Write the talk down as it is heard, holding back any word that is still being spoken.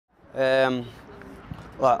Well,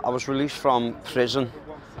 I was released from prison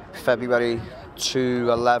February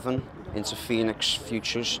 2011 into Phoenix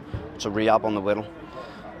Futures to rehab on the Wirral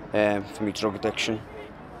for my drug addiction.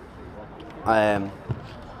 And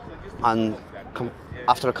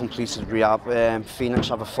after I completed rehab, Phoenix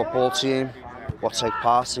have a football team what take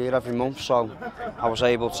part here every month, so I was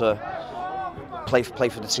able to play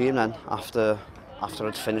for the team then after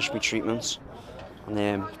I'd finished my treatment. And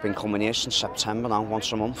I've been coming here since September now,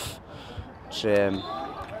 once a month. To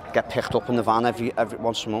get picked up in the van every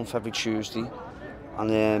once a month, every Tuesday.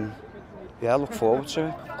 And yeah, I look forward to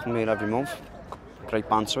it. Come here every month. Great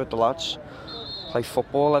banter with the lads. Play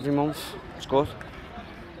football every month. It's good.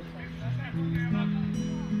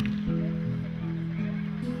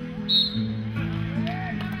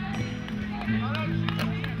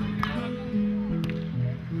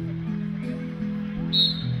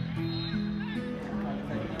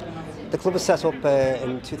 The club was set up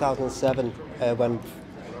in 2007 when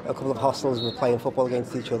a couple of hostels were playing football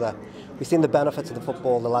against each other. We've seen the benefits of the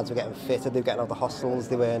football. The lads were getting fitter, they were getting out of the hostels,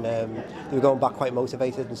 they were going back quite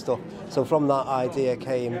motivated and stuff. So from that idea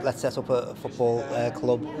came, let's set up a football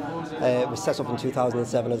club. It was set up in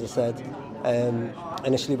 2007, as I said,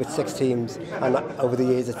 initially with 6 teams, and over the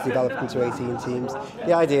years it's developed into 18 teams.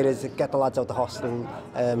 The idea is to get the lads out of the hostel,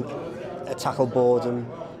 tackle boredom,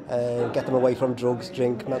 get them away from drugs,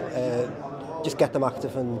 drink, just get them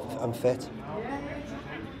active and fit.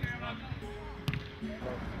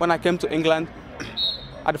 When I came to England,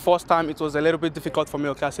 at the first time it was a little bit difficult for me,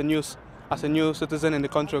 okay, as a new citizen in the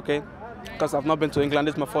country, okay, because I've not been to England.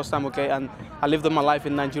 This is my first time, okay, and I lived all my life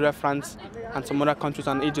in Nigeria, France, and some other countries,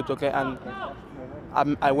 and Egypt, okay, and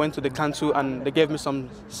I went to the council and they gave me some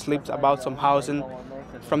slips about some housing.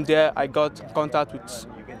 From there, I got in contact with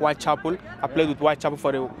Whitechapel. I played with Whitechapel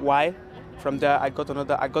for a while. From there, I got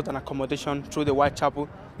an accommodation through the Whitechapel,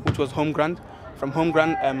 which was home grant. From home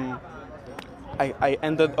grant, I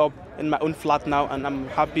ended up in my own flat now, and I'm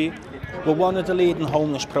happy. We're one of the leading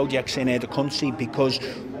homeless projects in the country because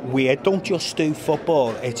we don't just do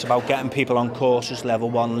football. It's about getting people on courses, level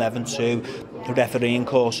 1, level 2, refereeing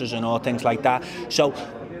courses and all things like that. So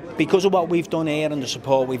because of what we've done here and the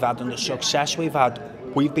support we've had and the success we've had,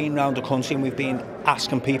 we've been around the country and we've been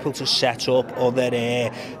asking people to set up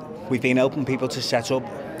we've been helping people to set up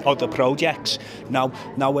other projects. Now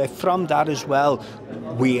from that as well,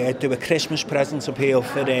 we do a Christmas present appeal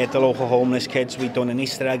for the local homeless kids. We've done an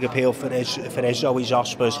Easter egg appeal for Zoe's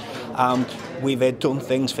Hospice. We've done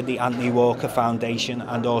things for the Anthony Walker Foundation,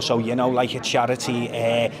 and also, you know, like a charity,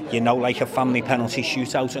 like a family penalty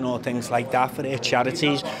shootout and all things like that for their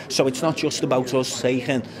charities. So it's not just about us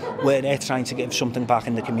taking, we're trying to give something back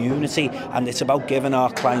in the community, and it's about giving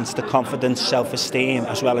our clients the confidence, self-esteem,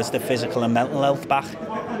 as well as the physical and mental health back.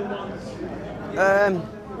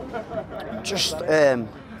 Just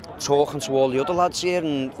talking to all the other lads here,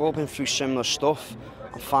 and we've all been through similar stuff.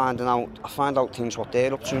 I find out things what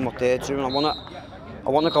they're up to and what they're doing. I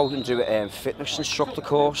wanna go and do a fitness instructor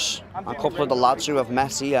course. A couple of the lads who I've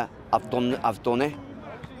met here, I've done it.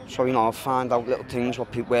 So, you know, I find out little things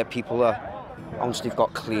where people are, once they've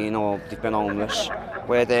got clean or they've been homeless,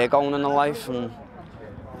 where they're going in their life, and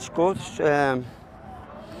it's good.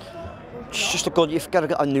 It's just you've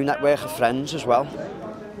got a new network of friends as well.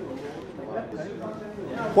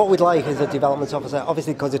 What we'd like is a development officer,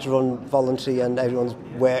 obviously because it's run voluntary and everyone's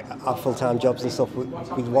have full-time jobs and stuff,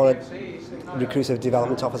 we'd want to recruit a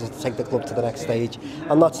development officer to take the club to the next stage.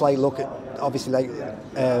 And that's like, obviously like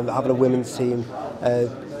having a women's team,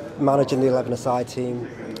 managing the 11-a-side team,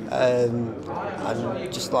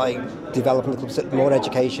 and just like developing the club, more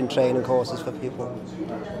education, training courses for people.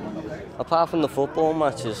 Apart from the football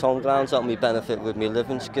matches, home grounds help me benefit with my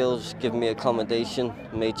living skills, giving me accommodation,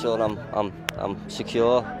 made sure I'm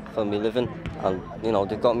secure for my living, and you know,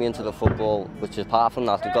 they've got me into the football, which apart from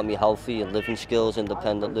that, they've got me healthy and living skills,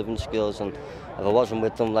 independent living skills, and if I wasn't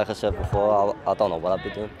with them, like I said before, I don't know what I'd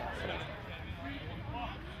be doing.